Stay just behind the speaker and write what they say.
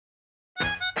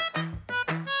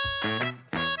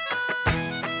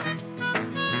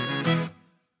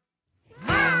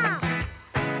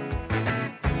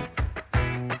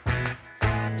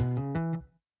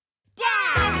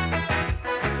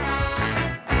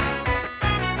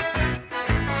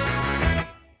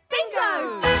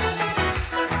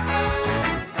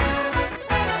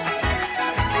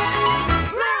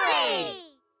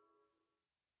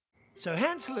So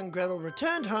Hansel and Gretel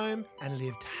returned home and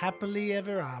lived happily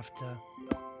ever after.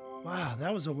 Wow,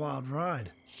 that was a wild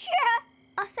ride. Sure.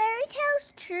 Are fairy tales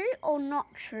true or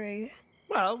not true?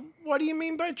 Well, what do you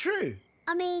mean by true?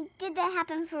 I mean, did they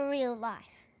happen for real life?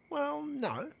 Well,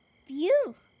 no.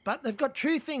 Phew. But they've got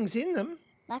true things in them.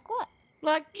 Like what?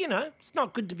 Like, it's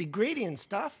not good to be greedy and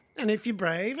stuff. And if you're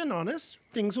brave and honest,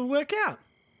 things will work out.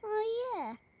 Oh,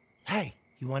 yeah. Hey,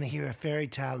 you want to hear a fairy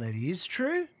tale that is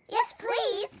true? Yes,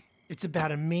 please. It's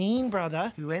about a mean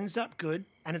brother who ends up good,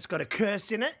 and it's got a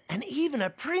curse in it, and even a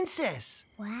princess.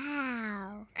 Wow.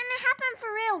 And it happened for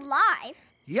real life?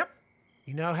 Yep.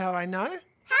 You know how I know?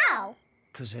 How?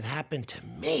 'Cause it happened to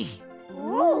me.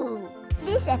 Ooh.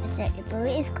 This episode of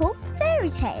Bluey is called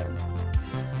Fairytale.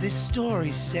 This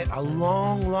story's set a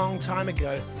long, long time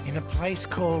ago in a place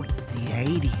called the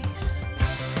 80s.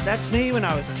 That's me when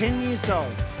I was 10 years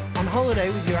old, on holiday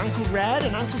with your Uncle Rad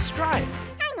and Uncle Stripe.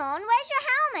 Hang on, where's your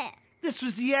helmet? This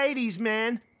was the 80s,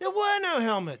 man. There were no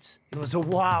helmets. It was a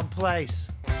wild place.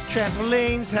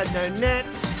 Trampolines had no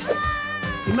nets.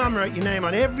 Your mum wrote your name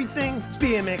on everything.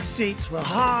 BMX seats were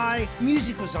high.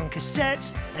 Music was on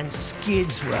cassettes. And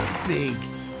skids were big.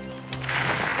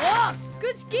 Oh,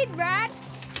 good skid, Rad.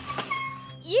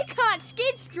 You can't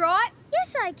skid, Stripe.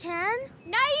 Yes, I can.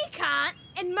 No, you can't.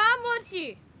 And Mum wants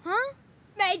you. Huh?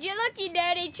 Made you look, you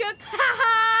dirty chook. Ha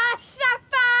ha!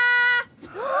 Supper!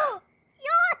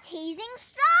 You're teasing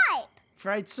Stripe.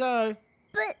 Afraid so.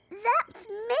 But that's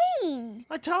mean.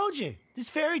 I told you. This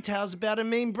fairy tale's about a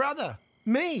mean brother.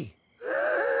 Me.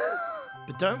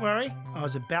 But don't worry, I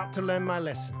was about to learn my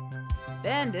lesson.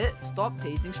 Bandit, stop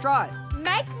teasing Stripe.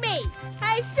 Make me.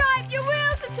 Hey, Stripe, your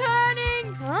wheels are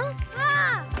turning. Huh?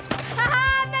 Ah! Ha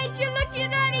ha! Made you look, you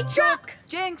dirty chook.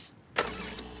 Jinx!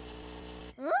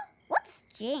 Huh? What's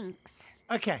jinx?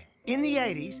 Okay, in the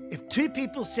 80s, if two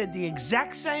people said the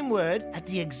exact same word at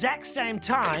the exact same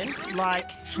time,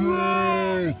 like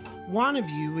snake, one of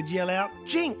you would yell out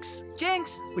jinx,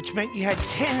 Jinx! which meant you had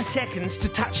 10 seconds to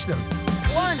touch them.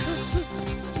 1,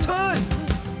 2,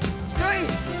 3,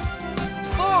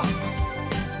 4,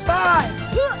 5,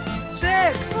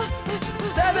 6,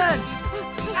 7,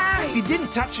 If you 8,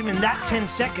 didn't touch them in that 10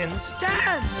 seconds,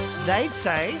 10, they'd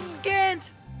say,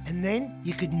 skint! and then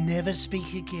you could never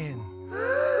speak again.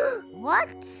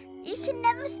 What? You can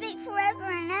never speak forever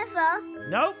and ever.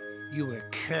 Nope, you were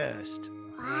cursed.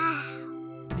 Wow.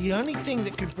 The only thing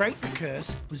that could break the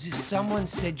curse was if someone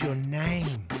said your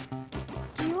name.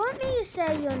 Do you want me to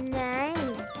say your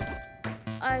name?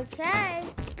 Okay.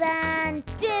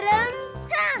 Banditums?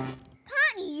 Huh.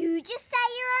 Can't you just say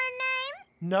your own name?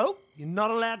 Nope, you're not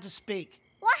allowed to speak.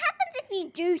 What happens if you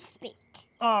do speak?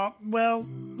 Oh, well,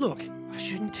 look, I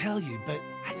shouldn't tell you, but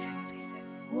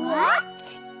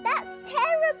What? That's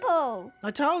terrible. I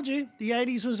told you, the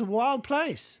 80s was a wild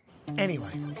place.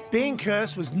 Anyway, being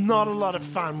cursed was not a lot of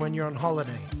fun when you're on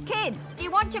holiday. Kids, do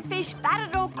you want your fish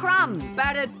battered or crumbed?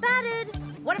 Battered. Battered.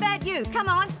 What about you? Come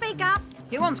on, speak up.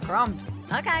 He wants crumbed.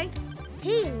 Okay.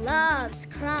 He loves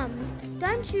crumb.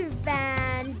 Don't you,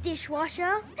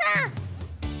 dishwasher? Ha!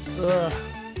 Ugh,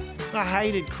 I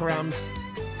hated crumbed.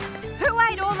 Who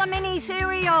ate all the mini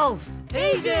cereals?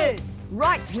 He did.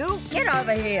 Right, you, get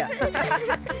over here.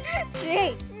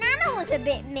 Gee, Nana was a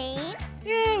bit mean.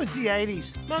 Yeah, it was the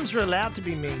 80s. Mums were allowed to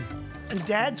be mean. And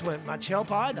dads weren't much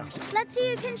help either. Let's see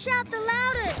who can shout the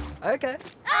loudest. Okay.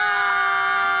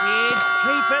 Kids,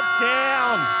 keep it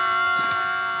down.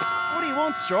 What do you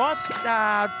want, Stripe?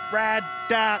 Brad,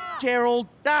 Gerald,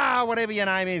 whatever your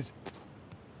name is.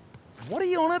 What are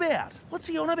you on about? What's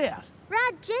he on about?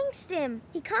 Rad jinxed him.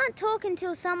 He can't talk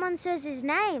until someone says his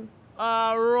name.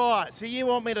 Right, so you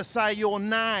want me to say your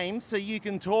name so you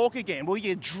can talk again? Well,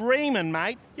 you're dreaming,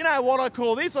 mate. You know what I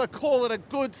call this? I call it a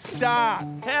good start.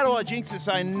 How do I jinx it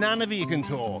so none of you can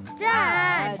talk?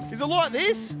 Dad! Is it like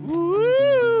this?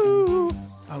 Woo!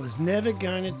 I was never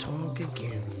going to talk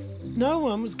again. No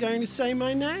one was going to say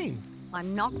my name.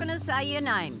 I'm not going to say your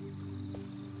name.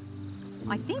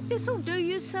 I think this'll do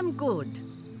you some good.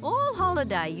 All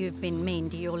holiday you've been mean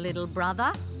to your little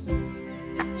brother.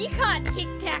 You can't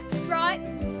tic-tac, Stripe.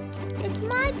 It's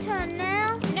my turn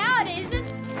now. No, it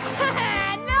isn't.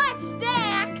 Nice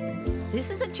stack. This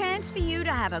is a chance for you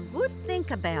to have a good think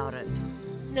about it.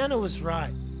 Nana was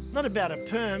right. Not about a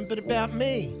perm, but about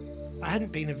me. I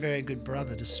hadn't been a very good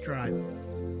brother to Stripe.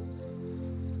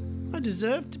 I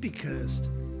deserved to be cursed.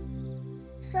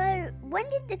 So, when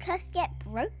did the curse get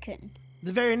broken?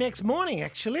 The very next morning,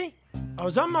 actually. I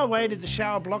was on my way to the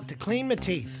shower block to clean my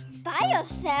teeth. By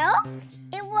yourself?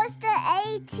 It was the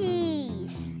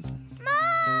 80s.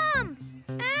 Mom!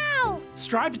 Ow!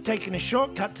 Stripe had taken a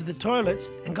shortcut to the toilets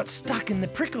and got stuck in the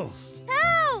prickles.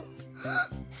 Help!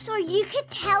 you could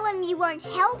tell him you won't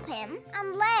help him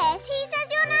unless he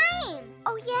says your name.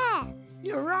 Oh, yeah.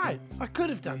 You're right. I could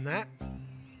have done that.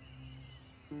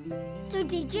 So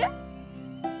did you?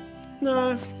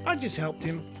 No, I just helped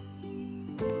him.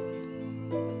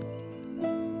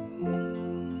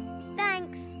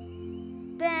 Thanks,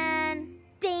 Ben.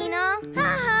 Dina.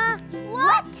 Haha.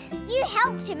 What? You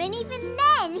helped him and even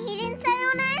then he didn't say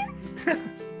your name?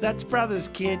 That's Brother's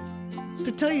kid.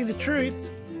 To tell you the truth,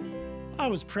 I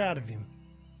was proud of him.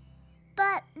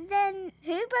 But then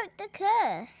who broke the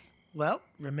curse? Well,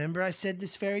 remember I said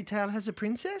this fairy tale has a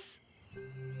princess?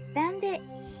 Found it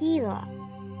here.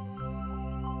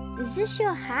 Is this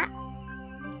your hat?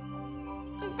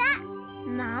 Is that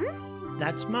Mum?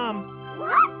 That's Mum.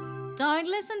 What? Don't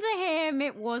listen to him,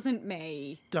 it wasn't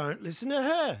me. Don't listen to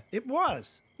her. It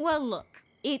was. Well, look,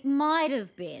 it might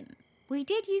have been. We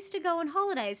did used to go on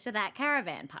holidays to that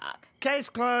caravan park. Case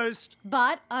closed.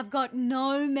 But I've got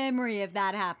no memory of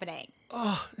that happening.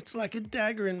 Oh, it's like a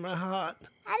dagger in my heart.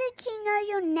 How did you know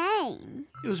your name?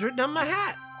 It was written on my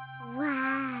hat.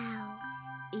 Wow.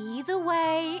 Either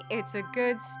way, it's a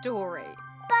good story.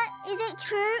 But is it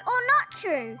true or not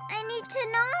true? I need to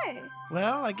know.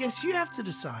 Well, I guess you have to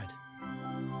decide.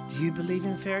 Do you believe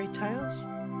in fairy tales?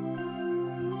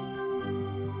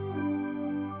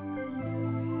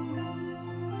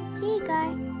 Here you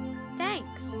go.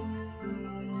 Thanks.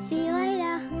 See you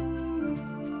later.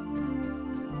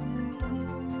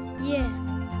 Yeah.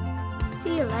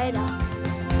 See you later.